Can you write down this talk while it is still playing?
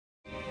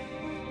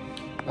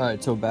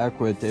Alright, so back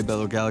with De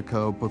Bello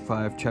Gallico, Book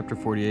 5, Chapter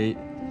 48,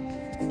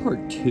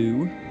 Part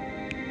 2.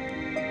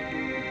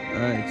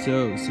 Alright,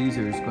 so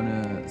Caesar's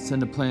gonna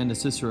send a plan to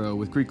Cicero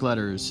with Greek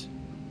letters.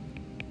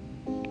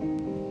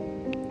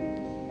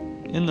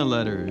 In the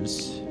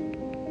letters,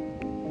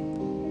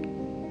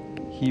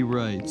 he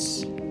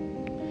writes,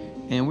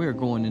 and we are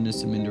going into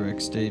some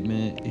indirect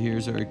statement.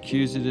 Here's our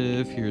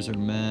accusative, here's our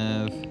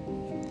mav,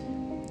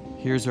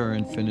 here's our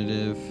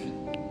infinitive.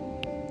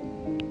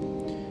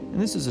 And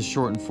this is a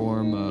shortened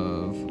form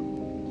of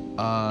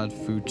ad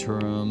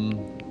futurum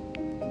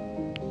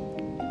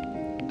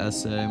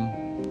essay.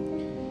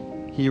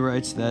 He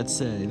writes that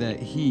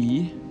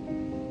he,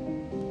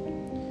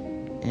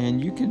 and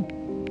you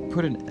can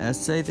put an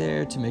essay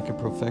there to make a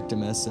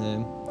profectum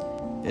essay.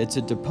 It's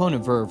a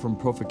deponent verb from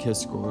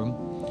proficiscor,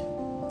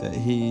 that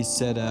he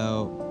set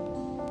out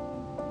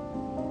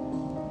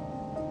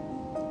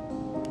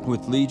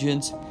with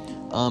legions.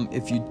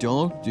 If you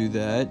don't do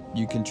that,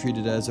 you can treat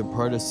it as a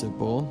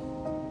participle.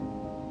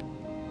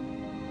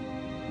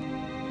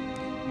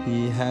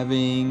 He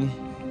having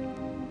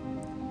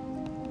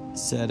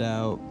set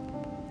out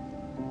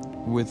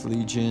with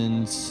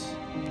legions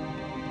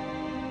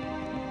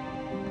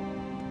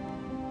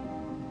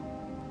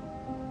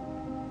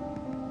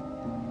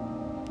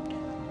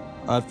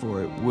ad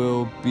for it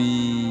will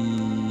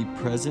be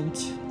present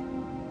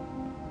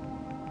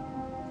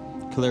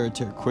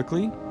clariter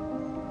quickly.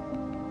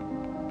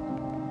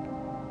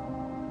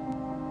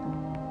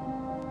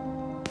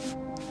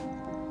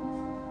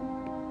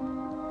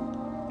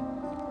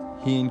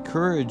 He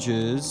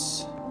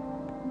encourages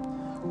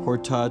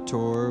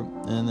hortator,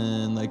 and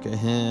then like a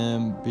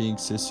him being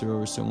Cicero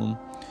or someone.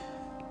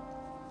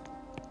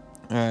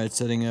 Alright,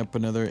 setting up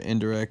another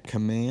indirect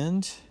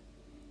command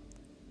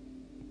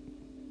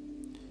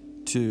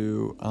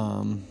to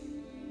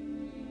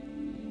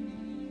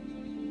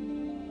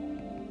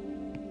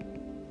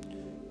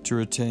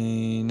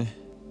retain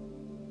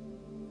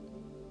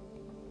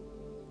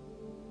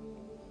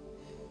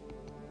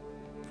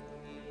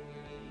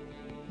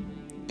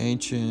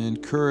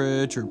ancient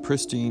courage or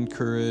pristine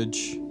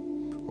courage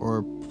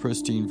or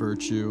pristine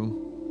virtue,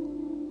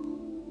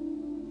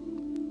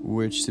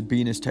 which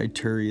Sabinus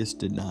Titurius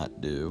did not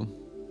do.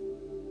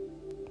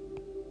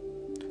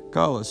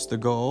 Gallus, the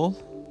Gaul.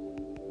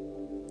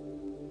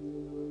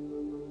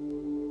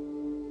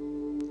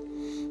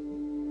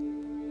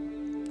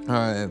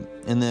 Alright,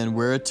 and then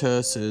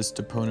Veritas is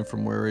deponent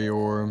from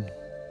Verior.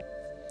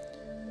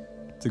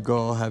 The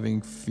Gaul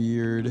having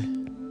feared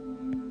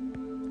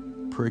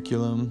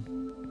Periculum.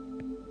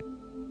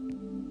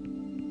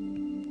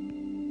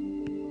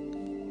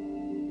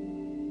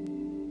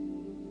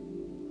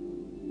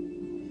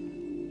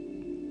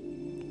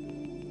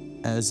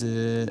 As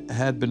it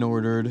had been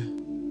ordered.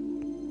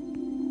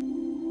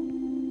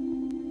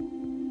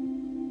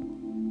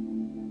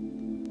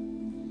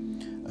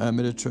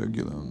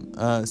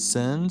 Metatrogulum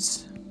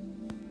sends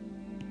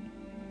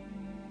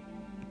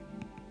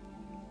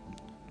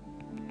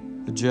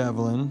the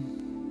javelin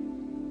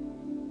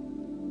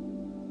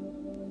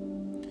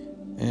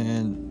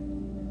and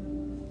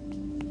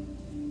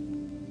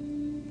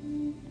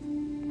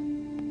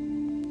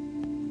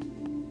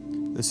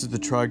this is the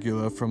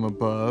trogula from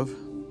above.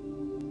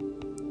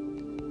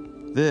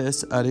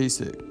 This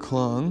adhesive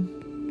clung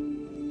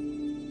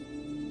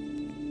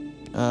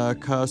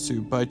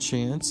kasu by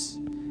chance.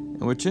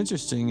 And what's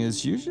interesting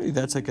is usually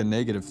that's like a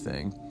negative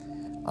thing,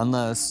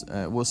 unless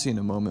we'll see in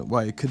a moment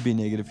why it could be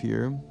negative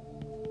here.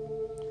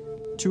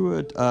 To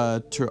a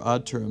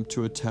odd term,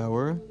 to a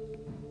tower,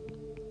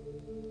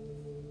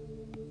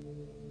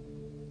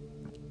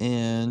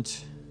 and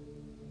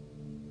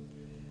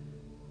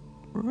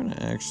we're gonna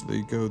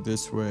actually go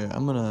this way.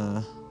 I'm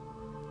gonna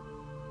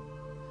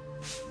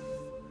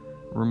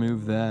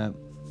remove that.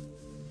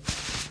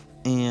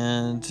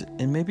 And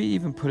maybe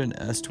even put an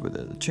est with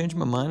it. Change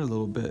my mind a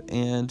little bit.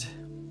 And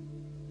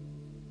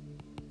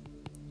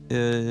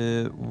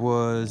it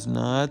was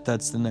not,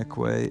 that's the neck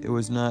way. It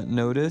was not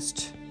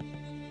noticed.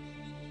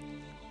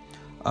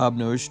 Ob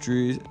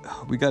nostri,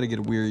 we got to get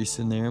a wearies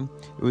in there.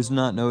 It was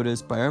not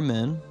noticed by our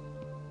men.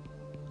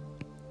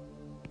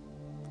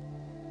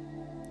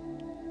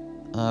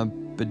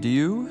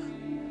 Badiou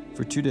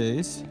for 2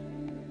 days.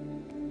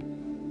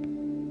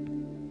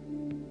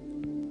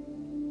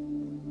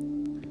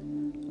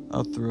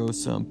 I'll throw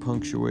some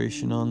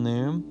punctuation on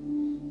there.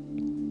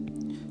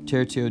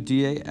 Tertio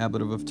die,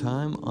 ablative of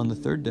time, on the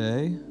 3rd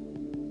day.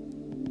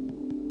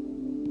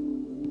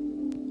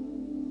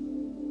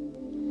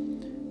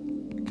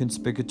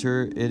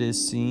 Conspicator, it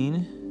is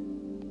seen.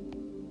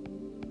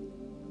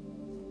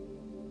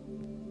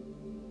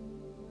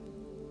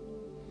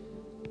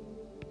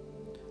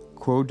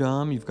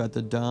 Quodam, you've got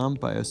the dom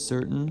by a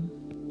certain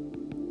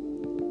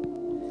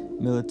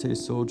military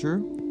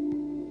soldier.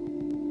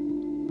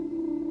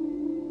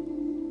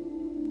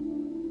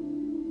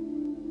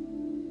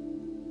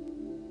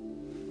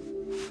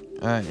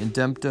 Alright,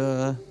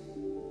 Indempta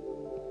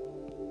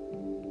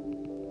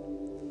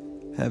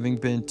having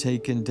been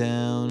taken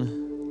down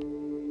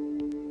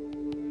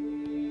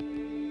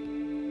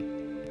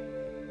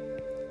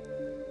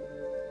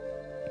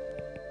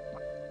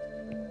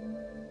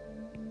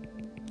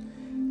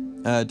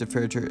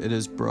Deferitor, it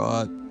is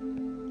brought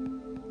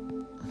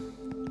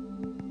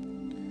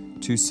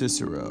to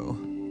Cicero.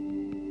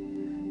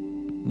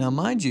 Now,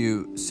 mind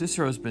you,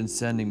 Cicero's been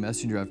sending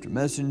messenger after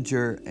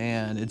messenger,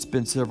 and it's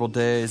been several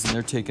days, and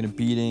they're taking a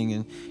beating,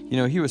 and, you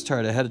know, he was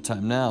tired ahead of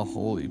time. Now,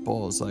 holy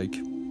balls, like,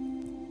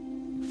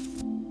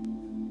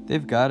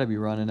 they've got to be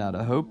running out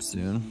of hope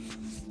soon.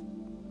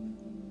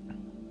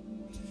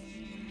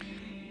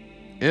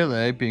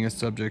 Ille being a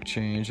subject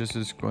change, this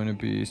is going to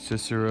be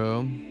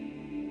Cicero.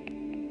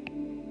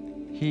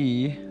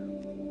 He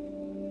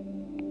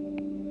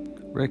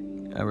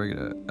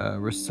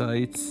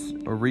recites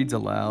or reads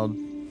aloud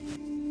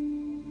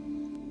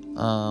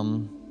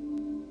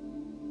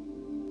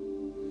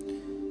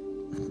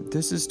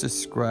this is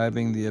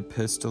describing the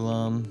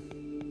epistolum,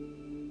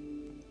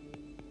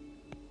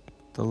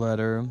 the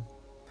letter.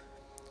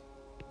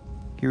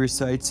 He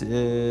recites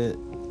it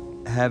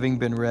having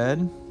been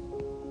read,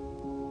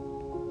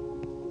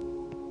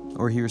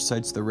 or he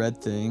recites the read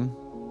thing.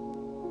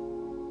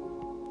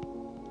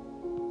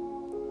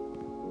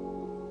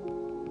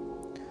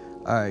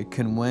 Alright,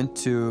 convent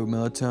to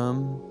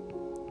militum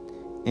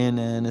in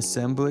an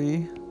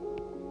assembly,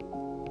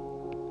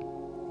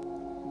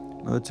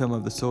 militum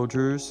of the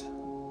soldiers.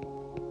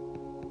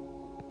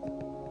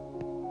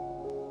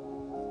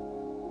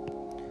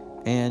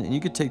 And you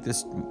could take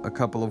this a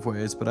couple of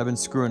ways, but I've been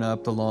screwing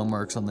up the long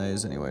marks on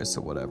these anyway, so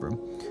whatever.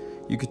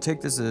 You could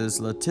take this as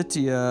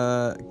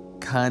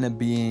Latitia kind of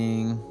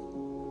being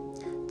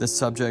the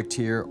subject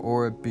here,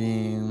 or it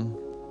being,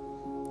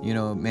 you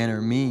know, manner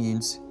or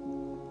means.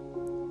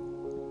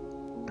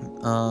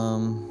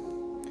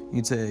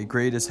 You'd say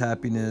greatest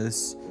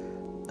happiness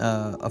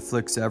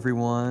afflicts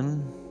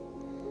everyone,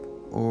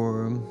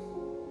 or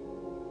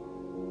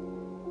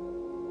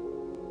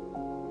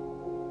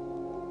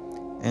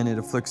and it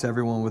afflicts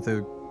everyone with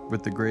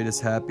the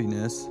greatest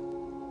happiness.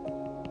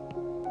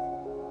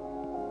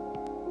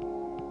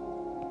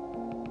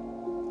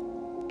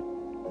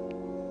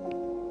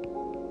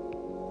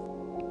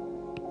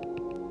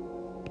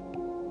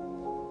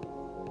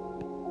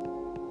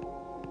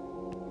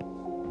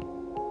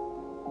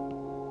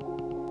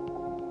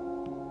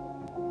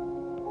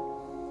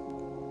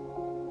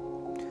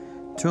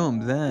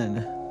 Tuum then,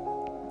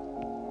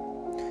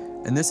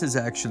 and this is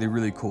actually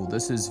really cool.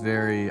 This is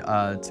very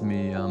to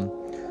me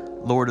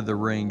Lord of the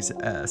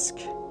Rings-esque.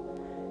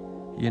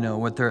 You know,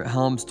 with their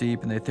Helm's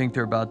Deep, and they think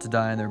they're about to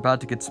die, and they're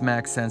about to get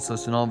smacked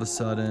senseless, and all of a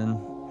sudden,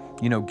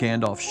 you know,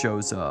 Gandalf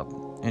shows up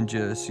and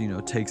just, you know,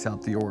 takes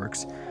out the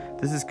orcs.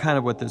 This is kind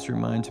of what this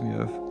reminds me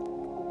of.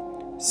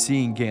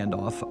 Seeing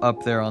Gandalf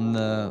up there on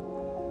the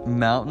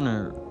mountain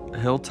or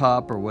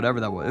hilltop or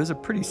whatever that was. It was a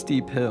pretty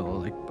steep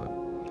hill, like, but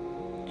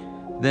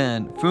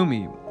then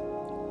Fumi,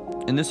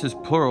 and this is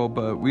plural,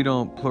 but we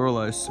don't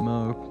pluralize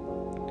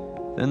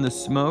smoke. Then the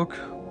smoke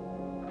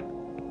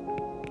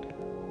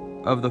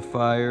of the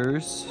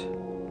fires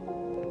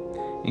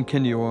in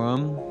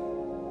Cindiorum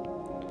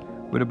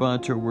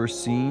Vidabantur were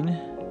seen.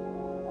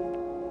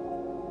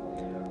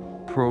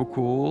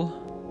 Procul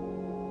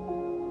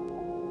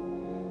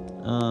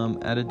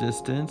at a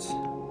distance.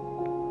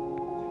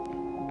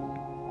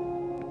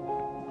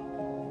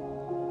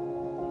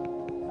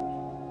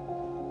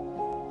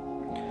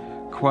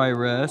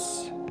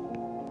 Quaires,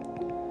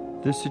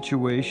 this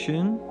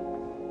situation.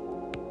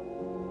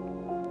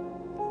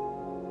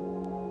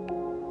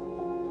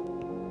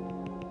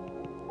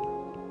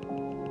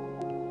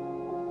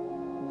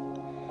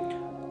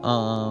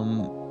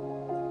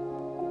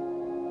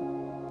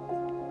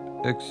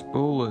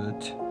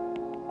 Expolit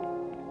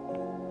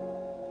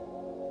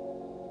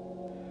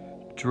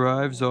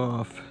drives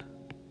off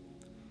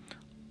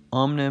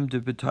omnem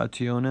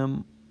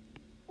dubitationem,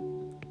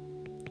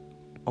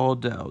 all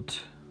doubt.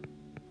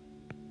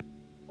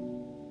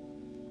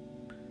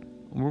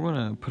 We're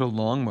gonna put a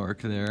long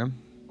mark there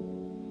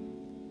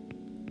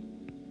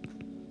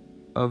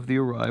of the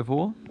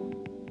arrival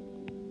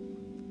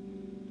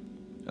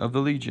of the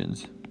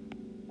legions.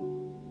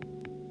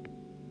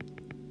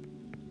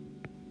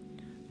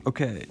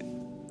 Okay,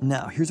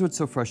 now here's what's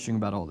so frustrating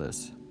about all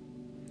this.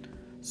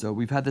 So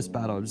we've had this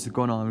battle just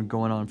going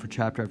on for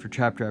chapter after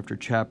chapter after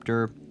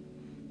chapter,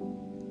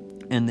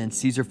 and then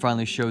Caesar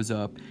finally shows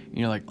up, and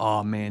you're like,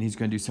 oh man, he's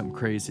gonna do something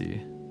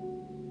crazy.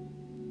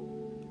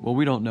 Well,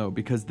 we don't know,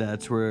 because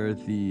that's where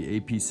the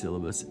AP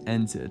syllabus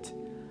ends it,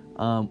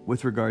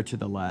 with regard to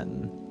the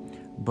Latin.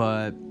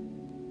 But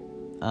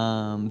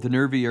the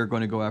Nervi are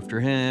going to go after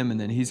him, and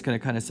then he's going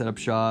to kind of set up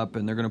shop,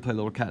 and they're going to play a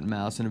little cat and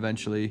mouse, and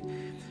eventually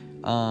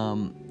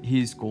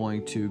he's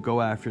going to go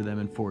after them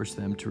and force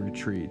them to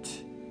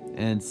retreat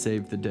and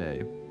save the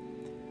day.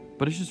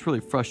 But it's just really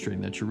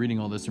frustrating that you're reading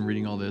all this, and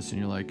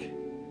you're like,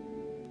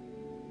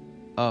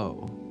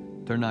 oh,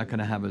 they're not going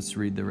to have us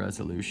read the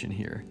resolution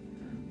here.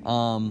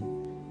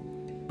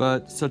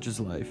 But such is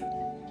life.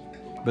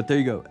 But there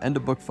you go, end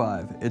of book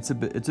 5. It's a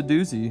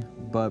doozy,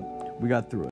 but we got through it.